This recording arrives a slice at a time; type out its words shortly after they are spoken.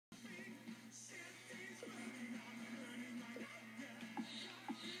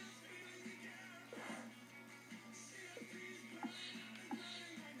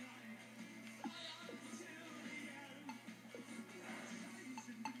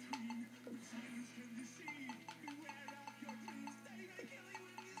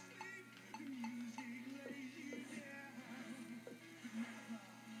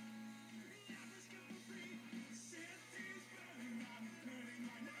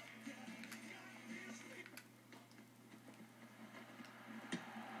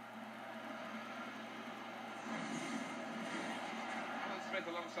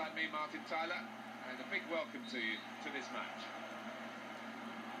alongside me, Martin Tyler, and a big welcome to you to this match.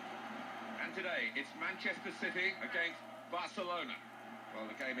 And today, it's Manchester City against Barcelona. Well,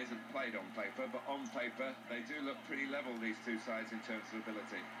 the game isn't played on paper, but on paper, they do look pretty level, these two sides, in terms of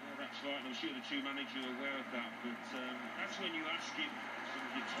ability. Yeah, that's right, and I'm sure the two managers are aware of that, but that's when you ask him, some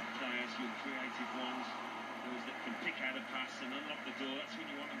of your top players, your creative ones, those that can pick out a pass and unlock the door, that's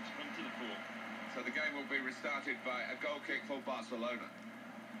when you want them to come to the fore. So the game will be restarted by a goal kick for Barcelona.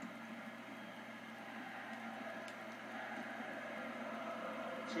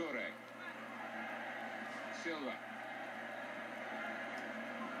 Toure. Silva.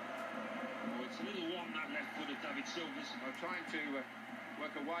 Oh, it's a little one, that left foot of David Silva's. I'm trying to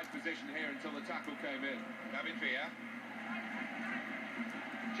work a wide position here until the tackle came in. David Villa.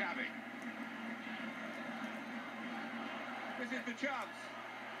 Xavi. This is the chance.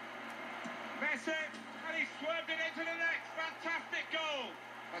 Messi, and he swerved it into the net. Fantastic goal.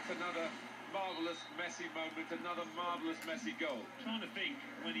 That's another marvellous Messi moment, another marvellous Messi goal. Trying to think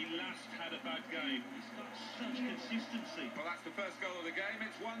when he last had a bad game. He's got such consistency. Well, that's the first goal of the game.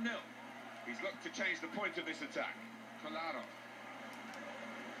 It's 1-0. He's looked to change the point of this attack. Kolarov.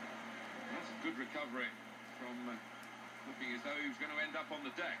 That's a good recovery from looking as though he was going to end up on the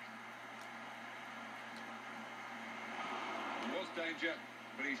deck. There was danger,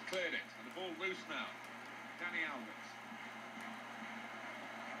 but he's cleared it. And the ball loose now. Dani Alves.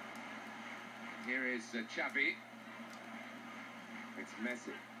 Here is Xavi. It's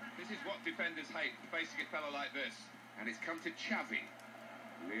Messi. This is what defenders hate, facing a fellow like this. And it's come to Xavi.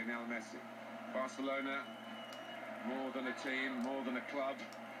 Lionel Messi. Barcelona, more than a team, more than a club.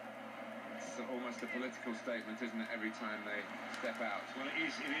 It's almost a political statement, isn't it, every time they step out? Well, it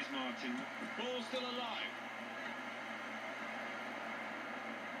is, Martin. The ball's still alive.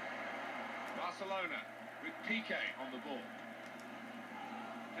 Barcelona with Piqué on the ball.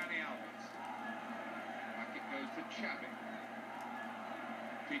 Dani Alves. Back it goes to Xavi.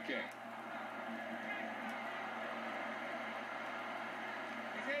 Piqué.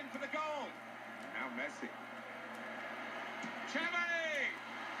 He's in for the goal. Now Messi. Xavi!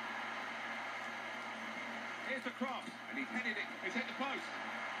 Here's the cross, and he's headed it. He's hit the post.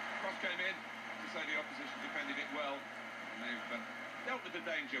 Cross came in. To say the opposition defended it well, and they've dealt with the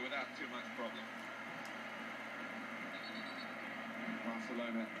danger without too much problem.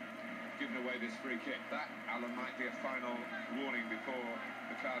 Barcelona giving away this free kick. That, Alan, might be a final warning before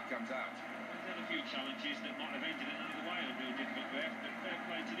the card comes out. There's had a few challenges that might have ended another way under a different ref, but fair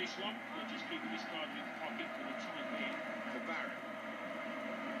play to this one. They're just keeping this card in the pocket for the time being. To Barry.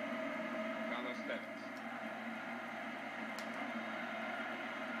 Carlos Tevez.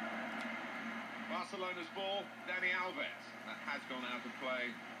 Barcelona's ball, Dani Alves. That has gone out of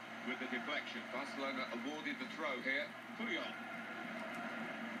play with the deflection. Barcelona awarded the throw here. Puyol.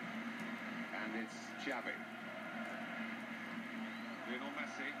 And it's Xavi. Lionel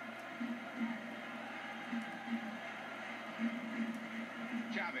Messi.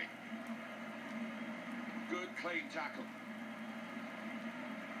 Xavi. Good clean tackle.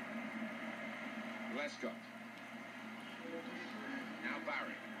 Lescott. Now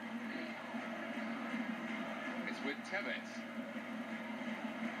Barry. It's with Tevez.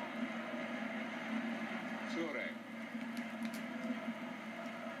 Toure.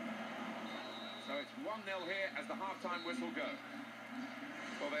 So it's 1-0 here as the half-time whistle goes.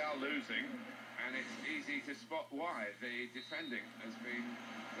 Well, they are losing, and it's easy to spot why. The defending has been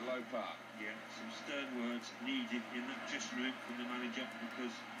below par. Yeah, some stern words needed in that dressing room from the manager,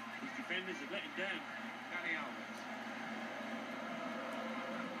 because his defenders have let him down. Dani Alves.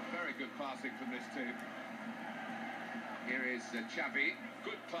 Very good passing from this team. Here is Xavi.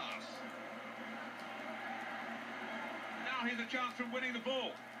 Good pass. Now here's a chance from winning the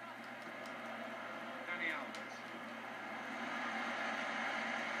ball. Dani Alves.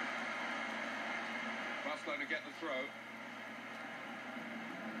 Barcelona get the throw.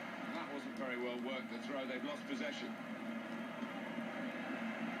 That wasn't very well worked, the throw. They've lost possession.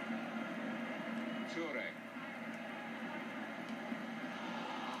 Toure.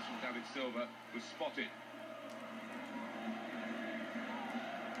 Pass from David Silva was spotted.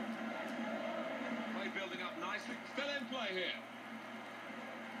 Play building up nicely. Still in play here.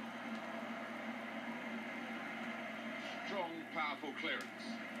 Strong, powerful clearance.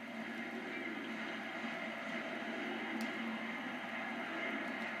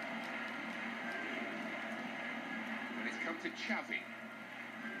 And it's come to Xavi.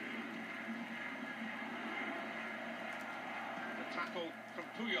 The tackle from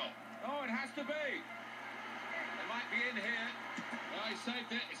Puyol. Oh, it has to be. They might be in here. Oh, he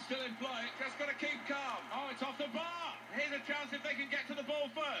saved it. It's still in play. Just got to keep calm. Oh, it's off the bar. Here's a chance if they can get to the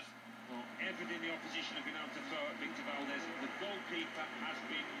ball first. Well, everything the opposition have been able to throw at Victor Valdez, the goalkeeper has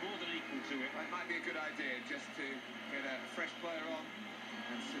been more than equal to it. It might be a good idea just to get a fresh player on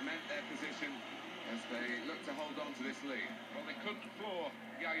and cement their position as they look to hold on to this lead. Well, they couldn't floor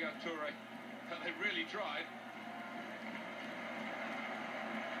Yaya Toure, but they really tried.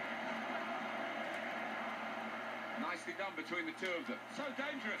 Nicely done between the two of them. So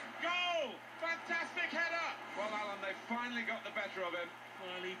dangerous. Goal! Fantastic header! Well, Alan, they finally got the better of him.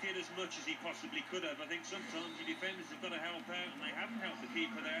 Well, he did as much as he possibly could have. I think sometimes your defenders have got to help out, and they haven't helped the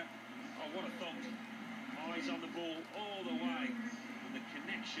keeper there. Oh, what a thought. Eyes on the ball all the way. And the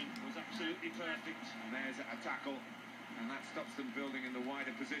connection was absolutely perfect. And there's a tackle, and that stops them building in the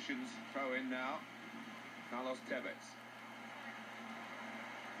wider positions. Throw in now. Carlos Tevez.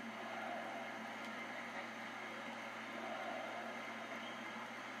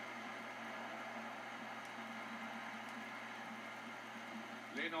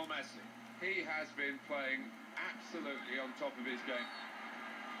 Lionel Messi. He has been playing absolutely on top of his game.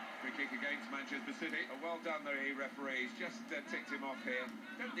 Free kick against Manchester City. Well done there, referees. Just ticked him off here.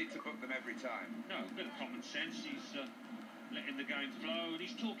 Don't need to book them every time. No, a bit of common sense. He's letting the game flow, and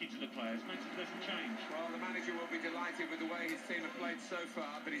he's talking to the players. Makes a pleasant change. Well, the manager will be delighted with the way his team have played so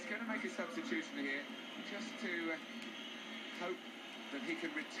far, but he's going to make a substitution here just to hope that he can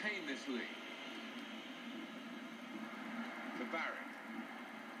retain this lead. To Barry.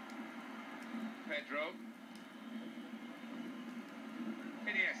 Pedro.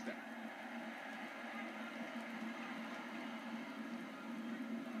 Iniesta.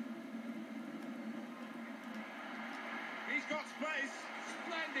 He's got space.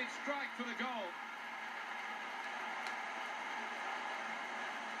 Splendid strike for the goal.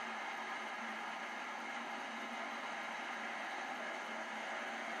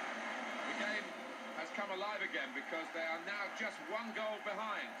 The game has come alive again because they are now just one goal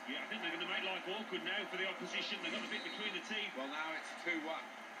behind. Yeah, I think they're going to make life awkward now for the opposition. They've got a bit between the teeth. Well, now it's 2-1.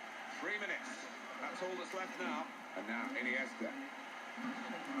 3 minutes. That's all that's left now. And now Iniesta.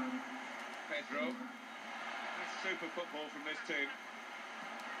 Pedro. That's super football from this team.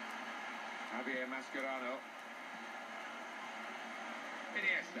 Javier Mascherano.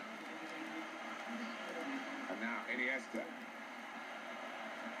 Iniesta. And now Iniesta.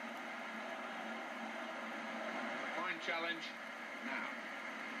 Challenge now.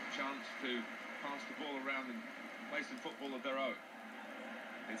 Chance to pass the ball around and play some football of their own.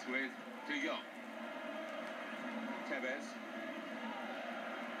 It's with De Jong. Tevez.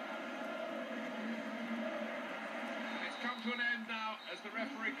 And it's come to an end now as the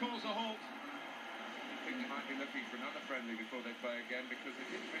referee calls a halt. I think they might be looking for another friendly before they play again because they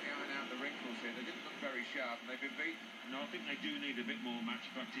didn't really iron out the wrinkles here. They didn't look very sharp and they've been beaten. No, I think they do need a bit more match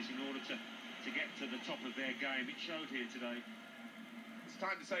practice in order to get to the top of their game. It showed here today. It's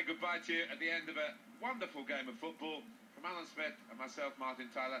time to say goodbye to you at the end of a wonderful game of football. From Alan Smith and myself, Martin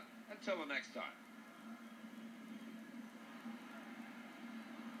Tyler, until the next time.